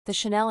The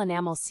Chanel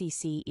Enamel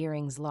CC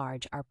earrings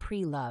large are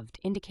pre-loved,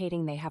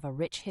 indicating they have a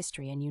rich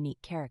history and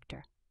unique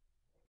character.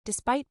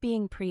 Despite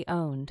being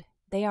pre-owned,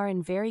 they are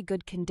in very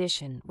good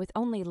condition with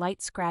only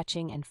light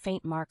scratching and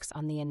faint marks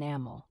on the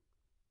enamel.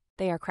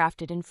 They are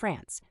crafted in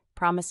France,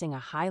 promising a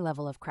high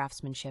level of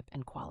craftsmanship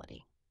and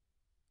quality.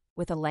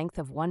 With a length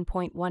of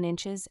 1.1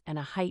 inches and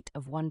a height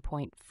of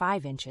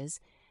 1.5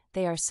 inches,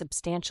 they are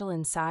substantial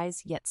in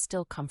size yet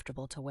still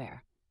comfortable to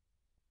wear.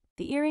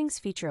 The earrings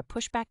feature a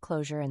pushback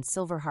closure and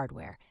silver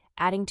hardware,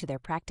 adding to their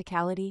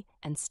practicality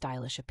and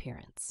stylish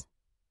appearance.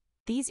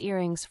 These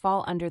earrings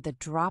fall under the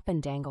Drop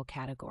and Dangle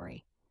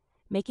category,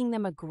 making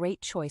them a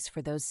great choice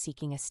for those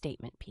seeking a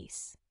statement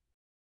piece.